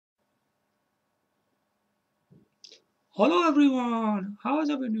Hello everyone, how's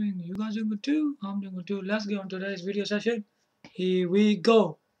everyone doing? You guys doing good too? I'm doing good too. Let's get on today's video session. Here we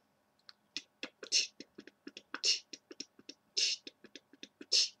go.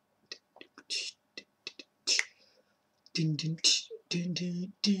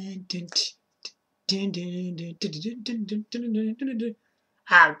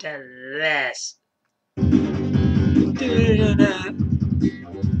 After this.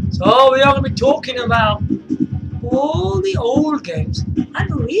 So we are going to be talking about all the old games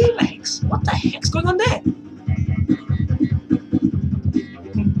and remakes. What the heck's going on there?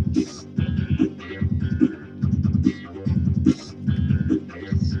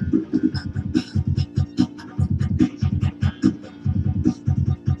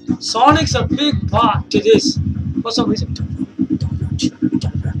 Sonic's a big part to this for some reason.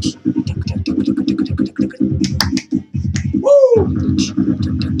 Woo!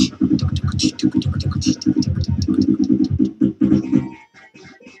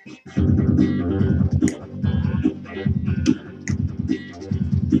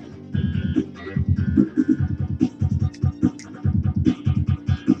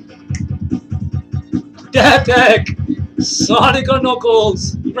 That heck! Sonic and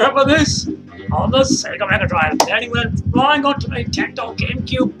Knuckles! Remember this? On the Sega Mega Drive. Then he went flying onto the Nintendo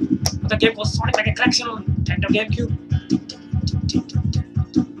GameCube with a game called Sonic Mega Collection on Nintendo GameCube.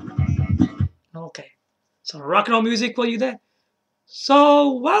 Okay, so rock and roll music for you there.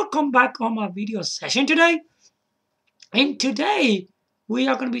 So welcome back on my video session today. And today we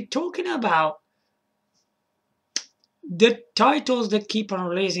are going to be talking about the titles that keep on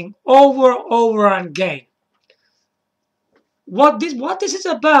releasing over again. What this is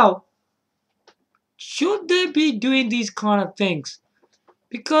about? Should they be doing these kind of things?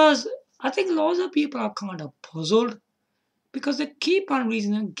 Because I think lots of people are kind of puzzled because they keep on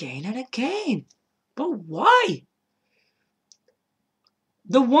releasing again and again. But why?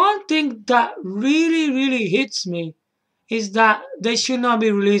 The one thing that really hits me is that they should not be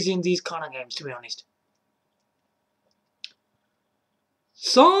releasing these kind of games, to be honest.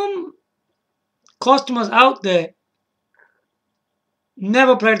 Some customers out there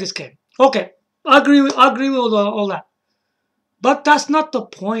never played this game. Okay, I agree with all that. But that's not the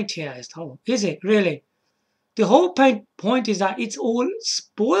point here, is it, really? The whole point is that it's all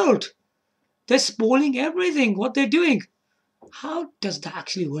spoiled. They're spoiling everything, what they're doing. How does that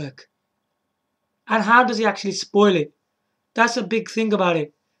actually work? And how does he actually spoil it? That's a big thing about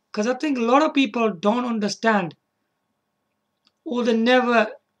it. Because I think a lot of people don't understand or they never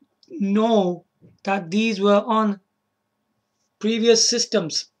know that these were on previous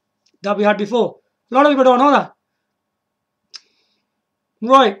systems that we had before. A lot of people don't know that.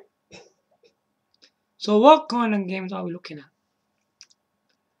 Right. So what kind of games are we looking at?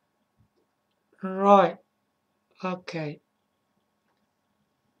 Right. Okay.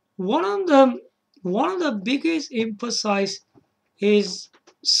 One of the biggest emphasis is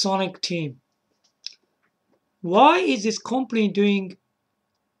Sonic Team. Why is this company doing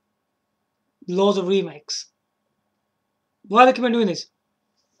loads of remakes? Why they keep on doing this?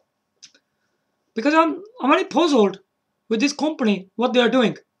 Because I'm very puzzled with this company, what they are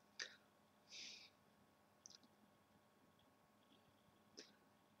doing.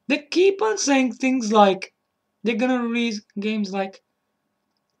 They keep on saying things like they're gonna release games like.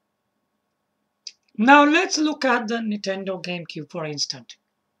 Now let's look at the Nintendo GameCube for instance.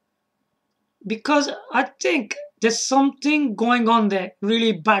 Because I think there's something going on there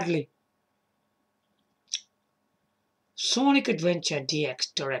really badly. Sonic Adventure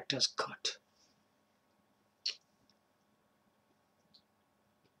DX Director's Cut.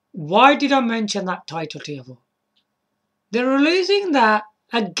 Why did I mention that title to you? They're releasing that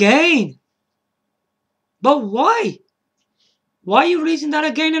again. But why? Why are you releasing that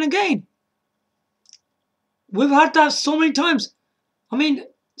again and again? We've had that so many times. I mean,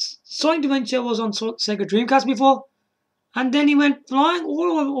 Sonic Adventure was on Sega Dreamcast before, and then he went flying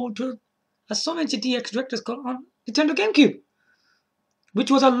all over to a Sonic DX Director's Cut on Nintendo GameCube, which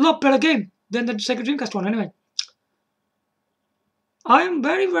was a lot better game than the Sega Dreamcast one anyway. I am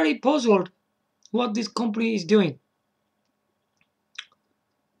very puzzled what this company is doing.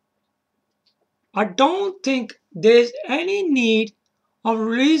 I don't think there's any need of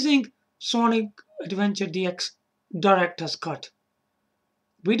releasing Sonic Adventure DX Director's Cut.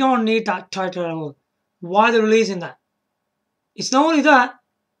 We don't need that title at all. Why are they releasing that? It's not only that,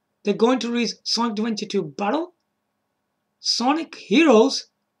 they're going to release Sonic Adventure 2 Battle, Sonic Heroes,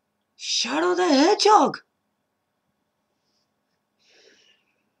 Shadow the Hedgehog.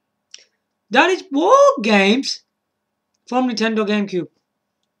 That is war games from Nintendo GameCube.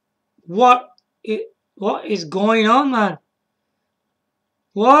 What What is going on, man?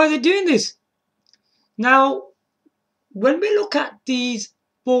 Why are they doing this? Now, when we look at these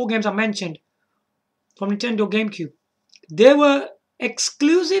four games I mentioned from Nintendo GameCube, they were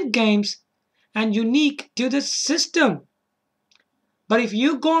exclusive games and unique to the system. But if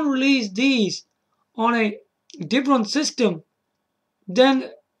you go and release these on a different system, then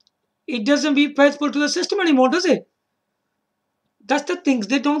it doesn't be faithful to the system anymore, does it? That's the things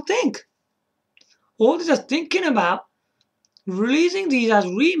they don't think. All they're just thinking about releasing these as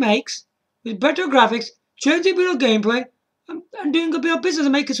remakes with better graphics, changing a bit of gameplay, and doing a bit of business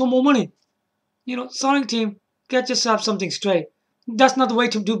and making some more money. You know, Sonic Team, get yourself something straight. That's not the way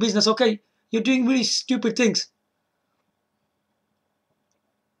to do business, okay? You're doing really stupid things.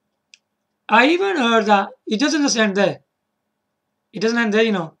 I even heard that it doesn't just end there. It doesn't end there,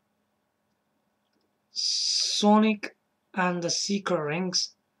 you know. Sonic and the Secret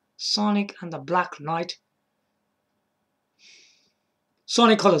Rings, Sonic and the Black Knight,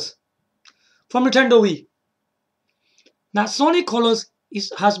 Sonic Colors from Nintendo Wii. Now, Sonic Colors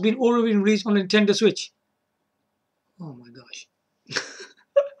has been already released on Nintendo Switch. Oh my gosh.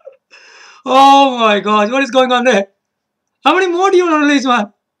 Oh my gosh, what is going on there? How many more do you want to release,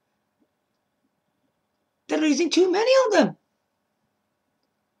 man? They're releasing too many of them.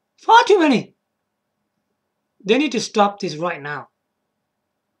 Far too many. They need to stop this right now.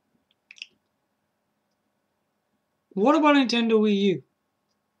 What about Nintendo Wii U?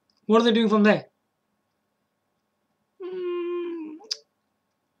 What are they doing from there?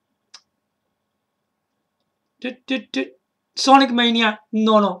 Sonic Mania?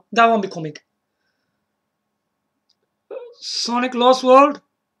 No, that won't be coming. Sonic Lost World?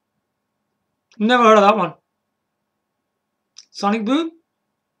 Never heard of that one. Sonic Boom?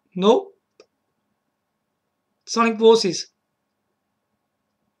 No. Sonic Forces?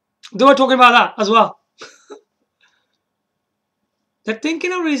 They were talking about that as well. They're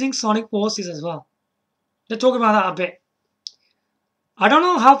thinking of releasing Sonic Forces as well. They're talking about that a bit. I don't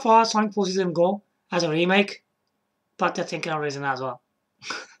know how far Sonic Forces can go as a remake, but they're thinking of releasing that as well.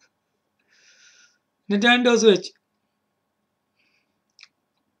 Nintendo Switch.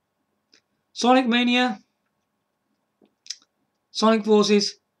 Sonic Mania, Sonic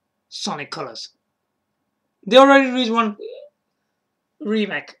Forces, Sonic Colors. They already released one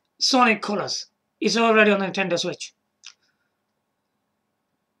remake, Sonic Colors. It's already on Nintendo Switch.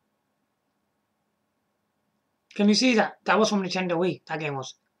 Can you see that? That was from Nintendo Wii, that game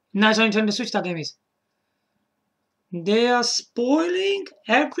was. Now it's on Nintendo Switch, that game is. They are spoiling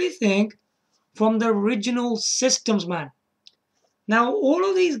everything from the original systems, man. Now, all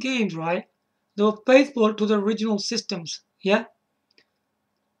of these games, right, they were faithful to the original systems, yeah?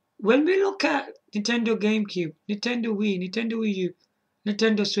 When we look at Nintendo GameCube, Nintendo Wii, Nintendo Wii U,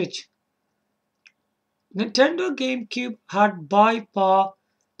 Nintendo Switch, Nintendo GameCube had by far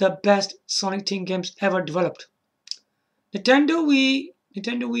the best Sonic Team games ever developed. Nintendo Wii,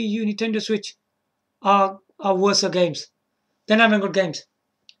 Nintendo Wii U, Nintendo Switch are worse games. They're not even good games.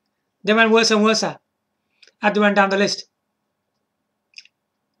 They went worse and worse as they went down the list.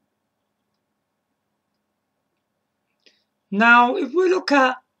 Now, if we look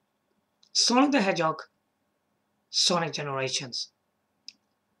at Sonic the Hedgehog, Sonic Generations,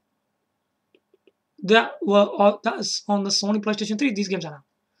 that's on the Sony PlayStation 3. These games are now.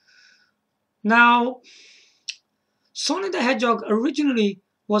 Now, Sonic the Hedgehog originally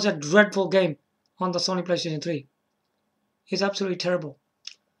was a dreadful game on the Sony PlayStation 3. It's absolutely terrible.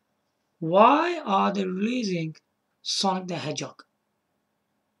 Why are they releasing Sonic the Hedgehog?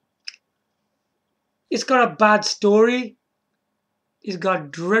 It's got a bad story. It's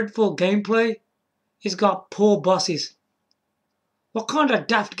got dreadful gameplay. It's got poor bosses. What kind of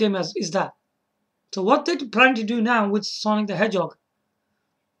daft game is that? So what they're planning to do now with Sonic the Hedgehog,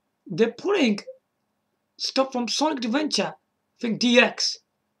 they're putting stuff from Sonic Adventure, I think DX,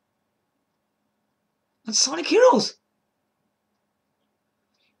 and Sonic Heroes.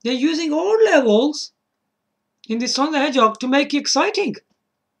 They're using old levels in the Sonic the Hedgehog to make it exciting.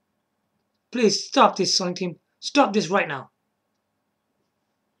 Please stop this, Sonic Team. Stop this right now.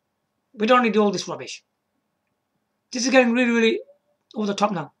 We don't need all this rubbish. This is getting really, really over the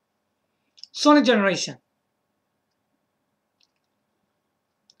top now. Sonic Generation.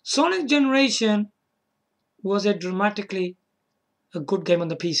 Sonic Generation was a dramatically a good game on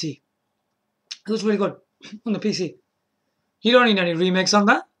the PC. It was really good on the PC. You don't need any remakes on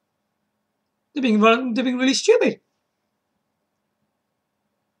that. They're being really stupid.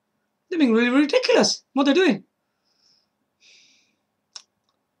 They're being really ridiculous. What they're doing.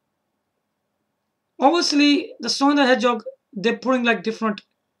 Obviously, the Sonic the Hedgehog, they're putting like different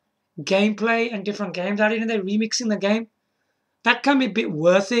gameplay and different games added in there, remixing the game, that can be a bit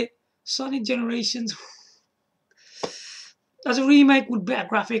worth it. Sonic Generations, as a remake with better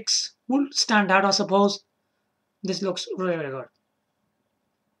graphics, would stand out, I suppose. This looks really, really good.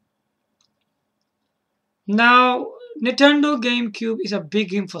 Now, Nintendo GameCube is a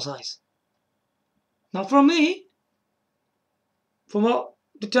big emphasis. Not from me, from what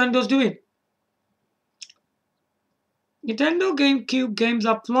Nintendo's doing. Nintendo GameCube games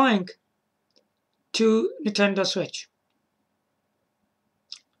are flying to Nintendo Switch.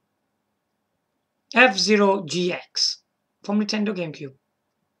 F-Zero GX from Nintendo GameCube.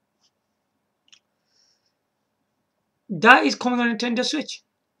 That is coming on Nintendo Switch.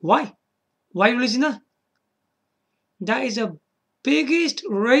 Why? Why releasing that? That is the biggest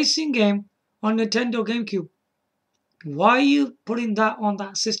racing game on Nintendo GameCube. Why are you putting that on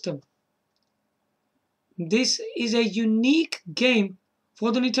that system? This is a unique game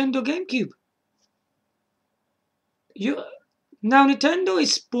for the Nintendo GameCube. Now Nintendo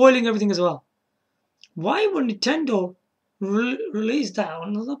is spoiling everything as well. Why would Nintendo release that on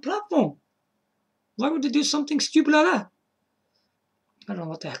another platform? Why would they do something stupid like that? I don't know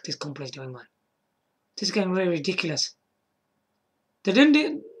what the heck this company is doing, man. This is getting really ridiculous. They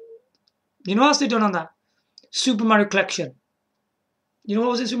didn't. You know what else they done on that? Super Mario Collection. You know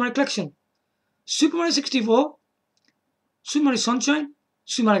what was in Super Mario Collection? Super Mario 64, Super Mario Sunshine,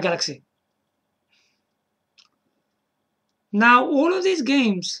 Super Mario Galaxy. Now, all of these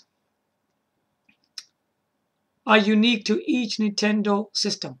games are unique to each Nintendo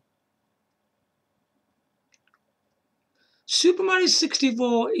system. Super Mario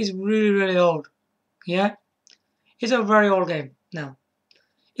 64 is really, really old. Yeah? It's a very old game now.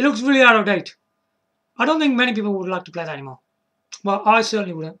 It looks really out of date. I don't think many people would like to play that anymore. Well, I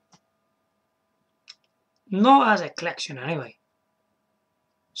certainly wouldn't. Not as a collection, anyway.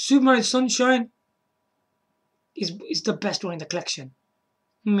 Super Mario Sunshine is the best one in the collection.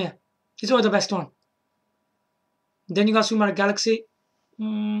 Yeah, it's always the best one. Then you got Super Mario Galaxy.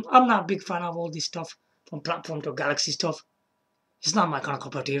 I'm not a big fan of all this stuff, from platform to galaxy stuff. It's not my kind of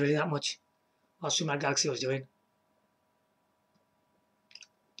cup of tea really that much. What Super Mario Galaxy was doing.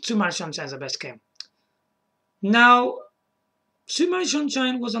 Super Mario Sunshine is the best game. Now, Super Mario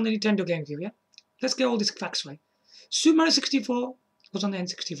Sunshine was on the Nintendo GameCube, yeah? Let's get all these facts right. Super Mario 64 was on the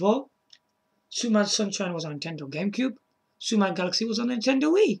N64. Super Mario Sunshine was on Nintendo GameCube. Super Mario Galaxy was on the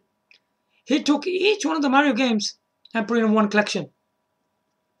Nintendo Wii. He took each one of the Mario games and put it in one collection.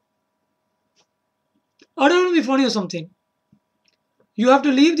 I don't want to be funny or something. You have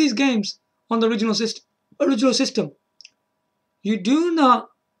to leave these games on the original system. You do not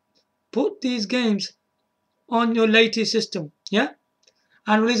put these games on your latest system, yeah?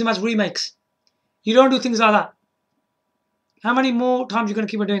 And release them as remakes. You don't do things like that. How many more times are you going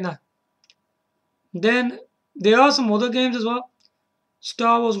to keep on doing that? Then there are some other games as well.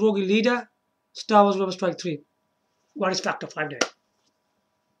 Star Wars Rogue Leader, Star Wars Rebel Strike 3. What is Factor 5 doing?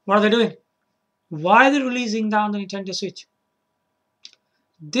 What are they doing? Why are they releasing that on the Nintendo Switch?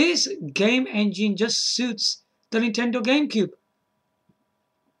 This game engine just suits the Nintendo GameCube.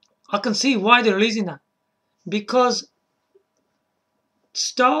 I can see why they're releasing that. Because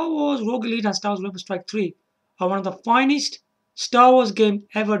Star Wars Rogue Leader and Star Wars Rebel Strike 3 are one of the finest Star Wars games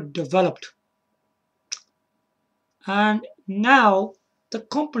ever developed. And now the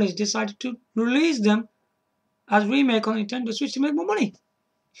companies decided to release them as remake on Nintendo Switch to make more money.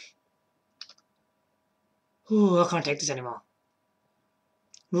 Ooh, I can't take this anymore.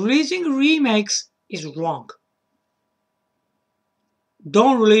 Releasing remakes is wrong.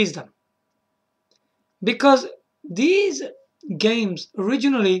 Don't release them. Because these games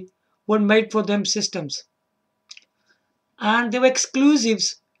originally were made for them systems. And they were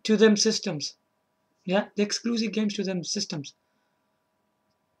exclusives to them systems. Yeah, the exclusive games to them systems.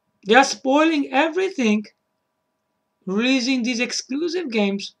 They are spoiling everything, releasing these exclusive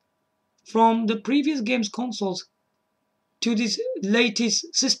games from the previous games consoles to these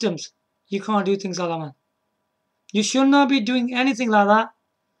latest systems. You can't do things like that, man. You should not be doing anything like that,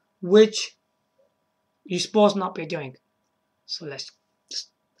 which you're supposed not be doing. So let's just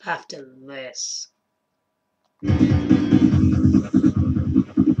after this.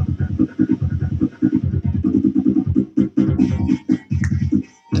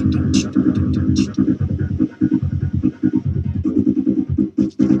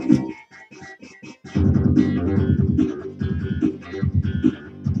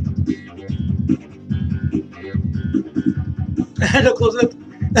 Look close up.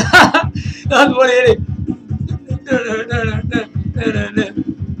 That's what it is.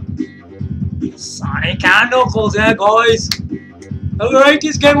 Sonic and Knuckles, yeah, guys. The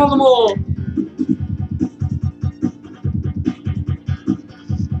greatest game of them all.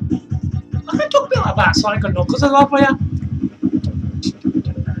 I can talk a bit about Sonic and Knuckles as well for you.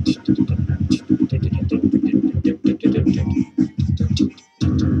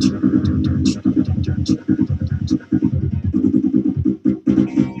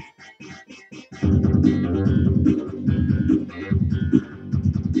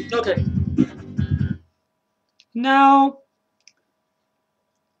 Okay. Now,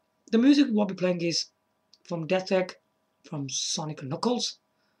 the music we'll be playing is from Death Egg, from Sonic and Knuckles.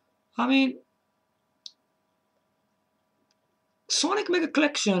 I mean, Sonic Mega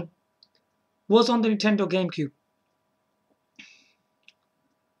Collection was on the Nintendo GameCube.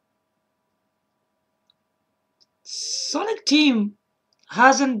 Sonic Team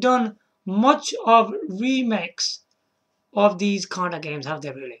hasn't done much of remakes of these kind of games, have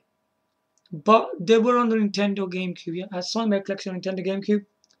they really? But they were on the Nintendo GameCube, yeah. Sonic Mega Collection on Nintendo GameCube,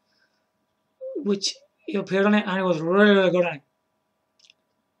 which he appeared on it, and it was really, really good on it.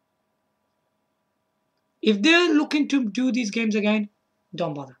 If they're looking to do these games again,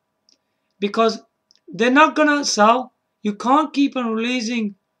 don't bother. Because they're not gonna sell. You can't keep on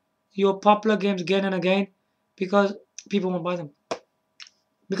releasing your popular games again and again because people won't buy them.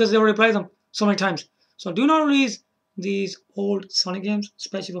 Because they already played them so many times. So do not release these old Sonic games,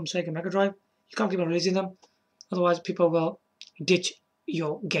 especially from Sega Mega Drive. You can't keep on releasing them. Otherwise, people will ditch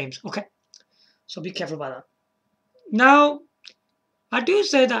your games. Okay? So be careful about that. Now, I do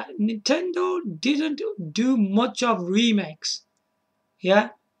say that Nintendo didn't do much of remakes. Yeah?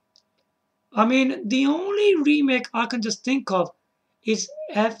 I mean, the only remake I can just think of is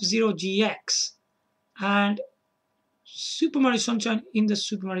F-Zero GX and Super Mario Sunshine in the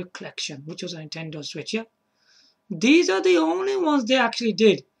Super Mario Collection, which was a Nintendo Switch, yeah? These are the only ones they actually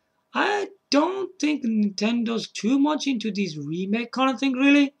did. I don't think Nintendo's too much into these remake kind of thing,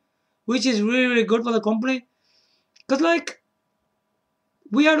 really, which is really, really good for the company. Because, like,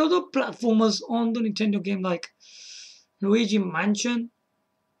 we had other platformers on the Nintendo game, like Luigi Mansion,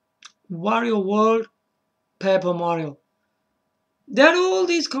 Wario World, Paper Mario. They had all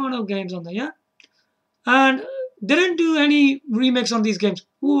these kind of games on there, yeah? And they didn't do any remakes on these games.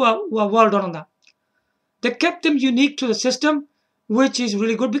 Who are well done on that. They kept them unique to the system, which is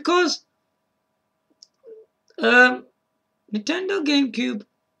really good because Nintendo GameCube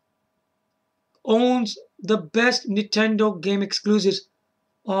owns the best Nintendo game exclusives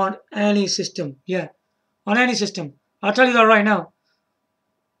on any system. Yeah, on any system. I'll tell you that right now.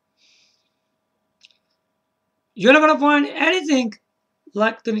 You're not going to find anything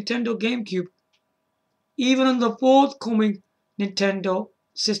like the Nintendo GameCube, even on the forthcoming Nintendo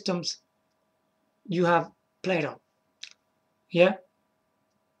systems you have played on. Yeah.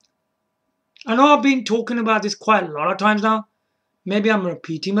 I know I've been talking about this quite a lot of times now. Maybe I'm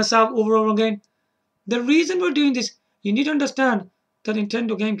repeating myself over and over again. The reason we're doing this, you need to understand that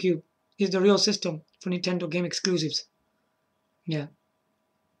Nintendo GameCube is the real system for Nintendo game exclusives. Yeah.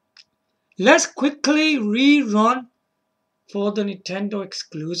 Let's quickly rerun for the Nintendo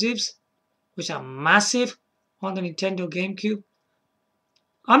exclusives, which are massive on the Nintendo GameCube.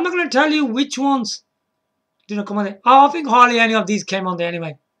 I'm not going to tell you which ones didn't come on there. I think hardly any of these came on there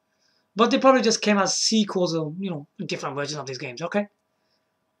anyway. But they probably just came as sequels or, different versions of these games, okay?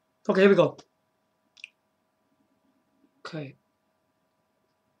 Okay, here we go. Okay.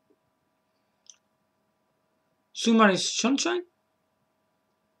 Super Mario Sunshine?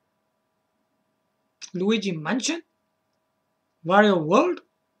 Luigi Mansion? Wario World?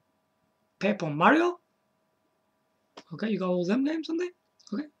 Paper Mario? Okay, you got all them names on there?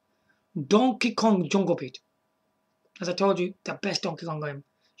 Okay. Donkey Kong Jungle Beat. As I told you, the best Donkey Kong game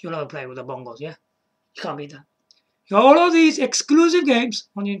you'll ever play with the bongos, yeah? You can't beat that. You got all of these exclusive games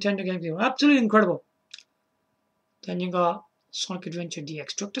on the Nintendo GameCube. Absolutely incredible. Then you got Sonic Adventure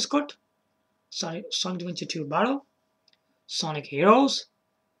DX Director's Cut, Sonic Adventure 2 Battle, Sonic Heroes,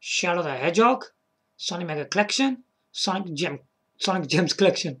 Shadow the Hedgehog, Sonic Mega Collection, Sonic Gems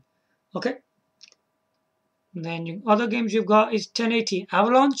Collection. Okay. And then other games you've got is 1080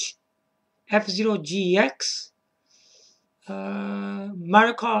 Avalanche, F-Zero GX,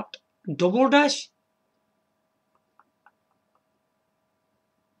 Mario Kart Double Dash,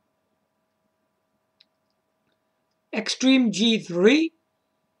 Extreme G3,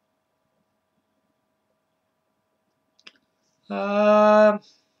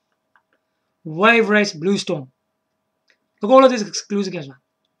 Wave Race Bluestone. Look at all of these exclusive games, man.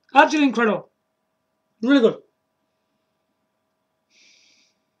 Absolutely incredible. Really good.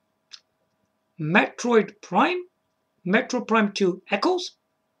 Metroid Prime, Metroid Prime 2 Echoes.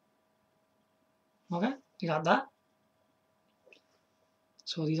 Okay, you got that.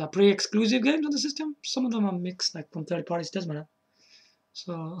 So these are pre-exclusive games on the system. Some of them are mixed, like from third parties, doesn't matter.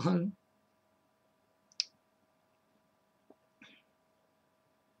 So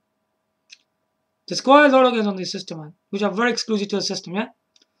there's quite a lot of games on this system, man, which are very exclusive to the system, yeah?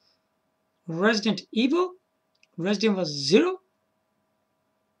 Resident Evil, Resident Evil 0,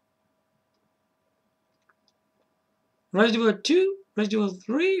 Resident Evil 2, Resident Evil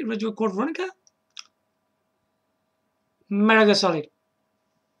 3, Resident Evil Code Veronica, Metal Gear Solid.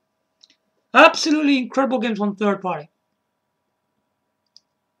 Absolutely incredible games from third party.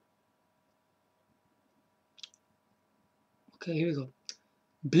 Okay, here we go.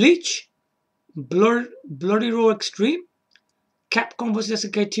 Bleach, Bloody Roar Extreme, Capcom vs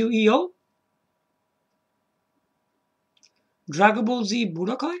SNK2 EO, Dragon Ball Z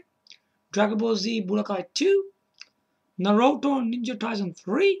Budokai, Dragon Ball Z Budokai 2, Naruto Ninja Taisen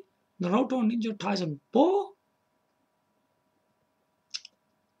 3, Naruto Ninja Taisen 4,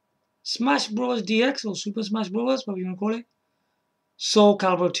 Smash Bros. DX or Super Smash Bros. Whatever you want to call it, Soul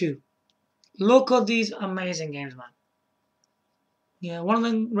Calibur 2. Look at these amazing games, man. Yeah, one of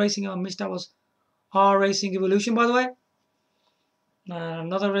them racing I missed out was R Racing Evolution, by the way.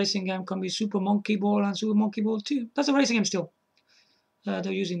 Another racing game can be Super Monkey Ball and Super Monkey Ball 2. That's a racing game still.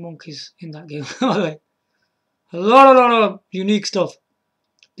 They're using monkeys in that game, by the way. A lot of unique stuff.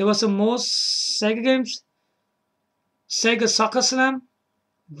 There were some more Sega games. Sega Soccer Slam,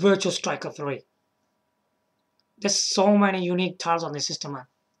 Virtual Striker 3. There's so many unique titles on the system, man.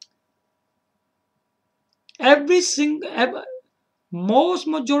 Most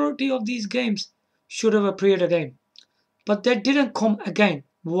majority of these games should have appeared again. But they didn't come again.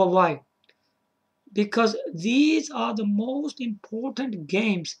 Why? Because these are the most important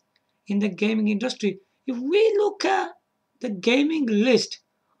games in the gaming industry. If we look at the gaming list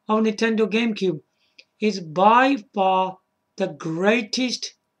of Nintendo GameCube, it's by far the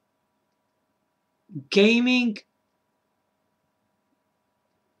greatest gaming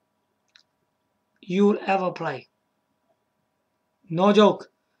you'll ever play. No joke.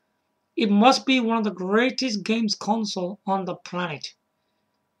 It must be one of the greatest games console on the planet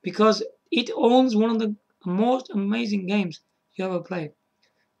because it owns one of the most amazing games you ever played.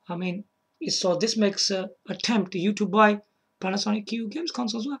 I mean, so this makes an attempt you to buy Panasonic Q games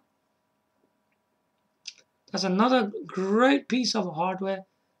console as well. That's another great piece of hardware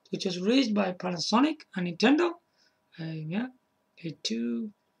which is released by Panasonic and Nintendo. Yeah,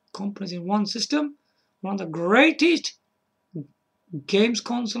 two companies in one system. One of the greatest games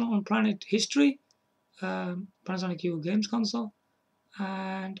console on planet history. Panasonic Q games console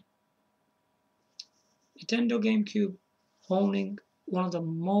and Nintendo GameCube owning one of the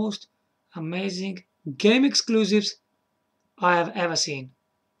most amazing game exclusives I have ever seen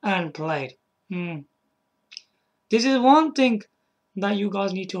and played. This is one thing that you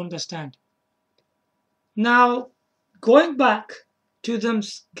guys need to understand. Now, going back to them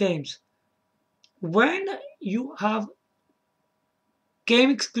games, when you have game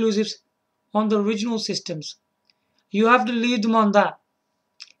exclusives on the original systems, you have to leave them on that.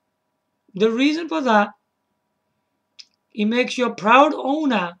 The reason for that, it makes you a proud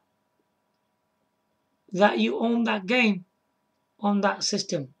owner that you own that game on that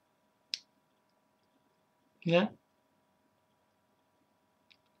system. Yeah.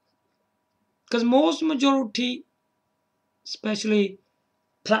 Because most majority, especially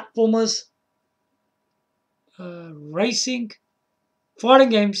platformers, racing, fighting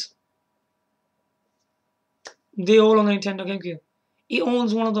games, they all on the Nintendo GameCube. It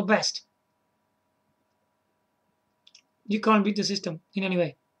owns one of the best. You can't beat the system in any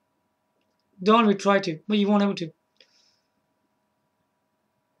way. Don't we try to, but you won't able to.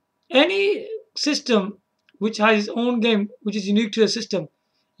 Any system which has its own game, which is unique to the system,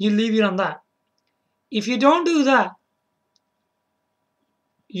 you leave it on that. If you don't do that,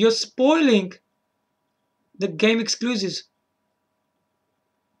 you're spoiling the game exclusives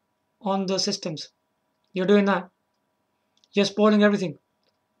on the systems. You're doing that. You're spoiling everything.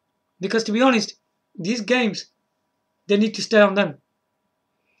 Because to be honest, these games, they need to stay on them.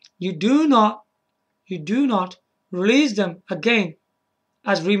 You do not release them again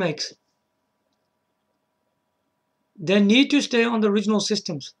as remakes. They need to stay on the original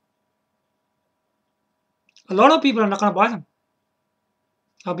systems. A lot of people are not going to buy them.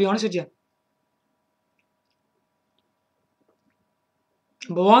 I'll be honest with you.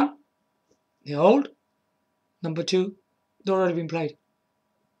 Number one, they're old. Number two, they've already been played.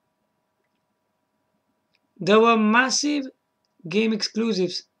 There were massive game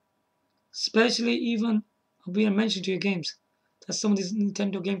exclusives, especially even, I'll be mentioned to your games. That's some of these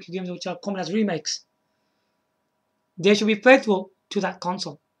Nintendo GameCube games which are common as remakes. They should be faithful to that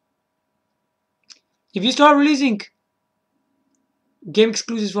console. If you start releasing game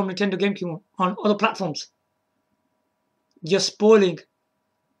exclusives from Nintendo GameCube on other platforms, you're spoiling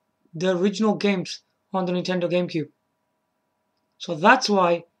the original games on the Nintendo GameCube. So that's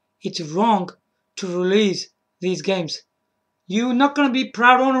why it's wrong to release these games. You're not going to be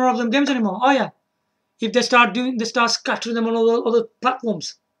proud owner of them games anymore, are you? If they start scattering them on other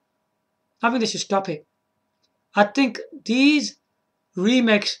platforms. I think they should stop it. I think these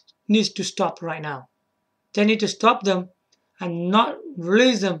remakes needs to stop right now. They need to stop them and not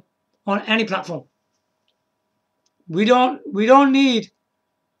release them on any platform. We don't need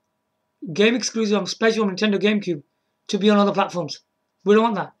game exclusive, especially on Nintendo GameCube, to be on other platforms. We don't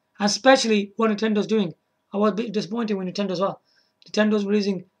want that. And especially what Nintendo's doing. I was a bit disappointed with Nintendo as well. Nintendo's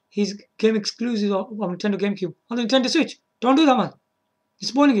releasing his game exclusive of Nintendo GameCube on the Nintendo Switch. Don't do that, man. It's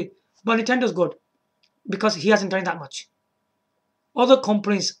spoiling it. But Nintendo's good because he hasn't done that much. Other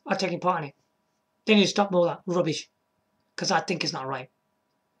companies are taking part in it. They need to stop all that rubbish because I think it's not right.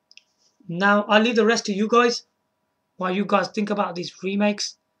 Now, I'll leave the rest to you guys while you guys think about these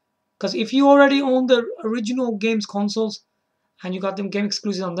remakes. Because if you already own the original games consoles and you got them game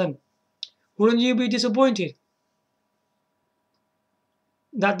exclusive on them, wouldn't you be disappointed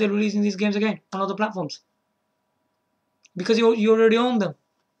that they're releasing these games again on other platforms? Because you already own them.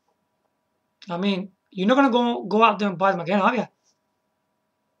 I mean, you're not going to go out there and buy them again, are you?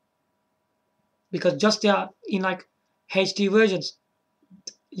 Because just they are in like HD versions.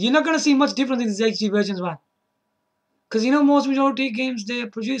 You're not going to see much difference in these HD versions, man. Because you know, most majority games they're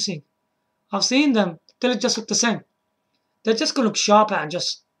producing, I've seen them, they'll just look the same. They're just going to look sharper and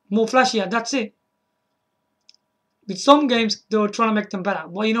just more flashy, and that's it. With some games, they were trying to make them better.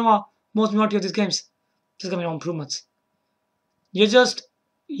 Well, you know what? Most majority of these games, there's going to be no improvements. You're going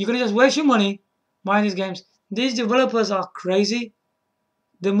to just waste your money buying these games. These developers are crazy.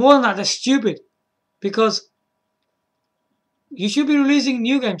 They're more than that, they're stupid. Because you should be releasing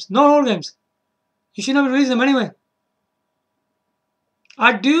new games, not old games. You should not be releasing them anyway.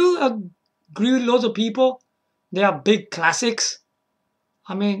 I do agree with loads of people. They are big classics.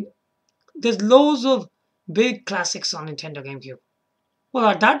 I mean, there's loads of big classics on Nintendo GameCube.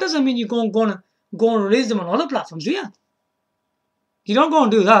 Well, that doesn't mean you're going to go and release them on other platforms, do you? You don't go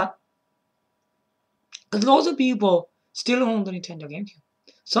and do that. Because loads of people still own the Nintendo GameCube.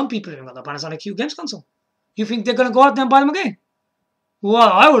 Some people even got the Panasonic Q Games console. You think they're going to go out there and buy them again?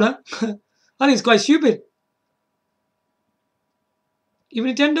 Well, I wouldn't. I think it's quite stupid. If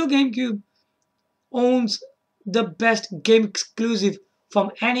Nintendo GameCube owns the best game exclusive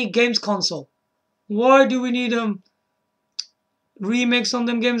from any games console, why do we need remakes on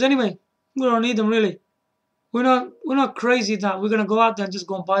them games anyway? We don't need them really. We're not crazy that we're gonna go out there and just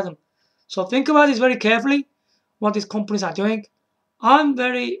go and buy them. So think about this very carefully, what these companies are doing. I'm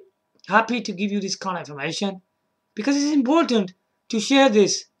very happy to give you this kind of information because it's important to share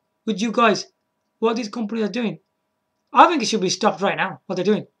this with you guys, what these companies are doing. I think it should be stopped right now, what they're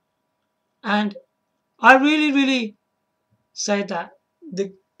doing. And I really, really say that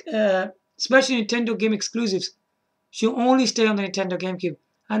the especially Nintendo game exclusives should only stay on the Nintendo GameCube.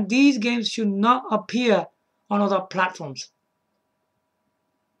 And these games should not appear on other platforms.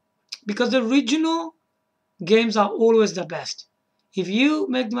 Because the original games are always the best. If you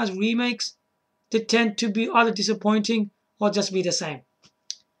make them as remakes, they tend to be either disappointing or just be the same.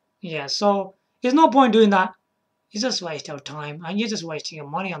 Yeah, so there's no point doing that. It's just waste of time and you're just wasting your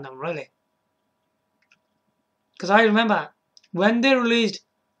money on them, really. Because I remember when they released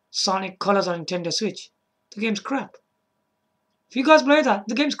Sonic Colors on Nintendo Switch, the game's crap. If you guys play that,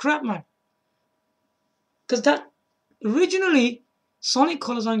 the game's crap, man. Because that originally Sonic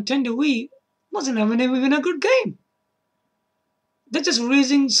Colors on Nintendo Wii wasn't even a good game. They're just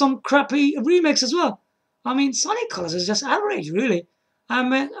releasing some crappy remakes as well. I mean, Sonic Colors is just average, really. I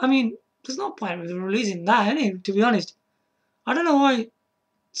mean, there's no point in releasing that, anyway, to be honest. I don't know why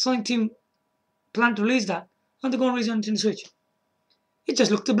Sonic Team planned to release that and they're going to release it on Nintendo Switch. It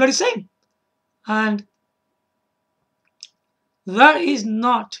just looked the bloody same. And that is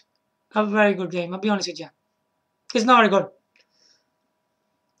not a very good game, I'll be honest with you. It's not very good.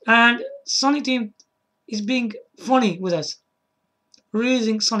 And Sonic Team is being funny with us,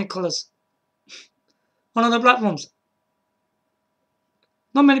 releasing Sonic Colors on other platforms.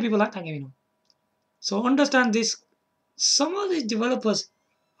 Not many people like that game, you know. So understand this. Some of these developers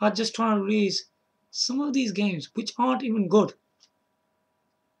are just trying to release some of these games which aren't even good.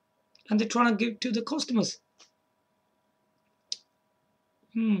 And they're trying to give to the customers.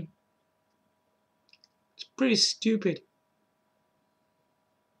 It's pretty stupid.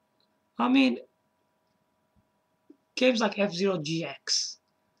 I mean, games like F-Zero GX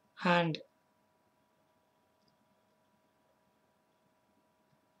and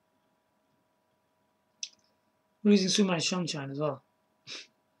releasing Super Mario Sunshine as well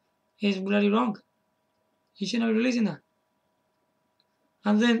is bloody wrong. You shouldn't be releasing that.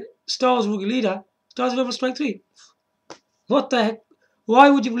 And then Star Wars Rookie Leader, Star Wars Rebel Strike 3. What the heck? Why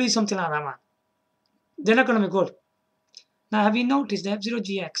would you release something like that, man? They're not going to be good. Now, have you noticed the F-Zero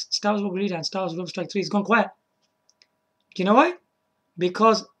GX, Star Wars Rookie Leader, and Star Wars Rebel Strike 3 has gone quiet? Do you know why?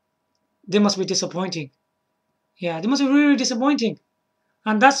 Because they must be disappointing. Yeah, they must be really disappointing.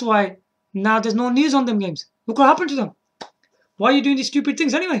 And that's why now there's no news on them games. Look what happened to them. Why are you doing these stupid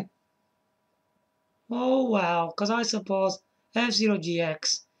things anyway? Oh wow, because I suppose F-Zero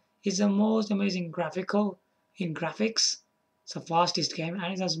GX is the most amazing graphical in graphics. It's the fastest game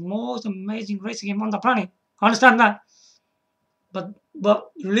and it's the most amazing racing game on the planet. I understand that.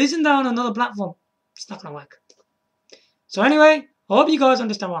 But releasing that on another platform, it's not gonna work. So anyway, I hope you guys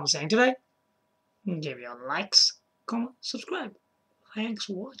understand what I'm saying today. Give your likes, comment, subscribe. Thanks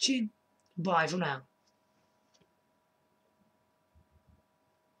for watching. Bye for now.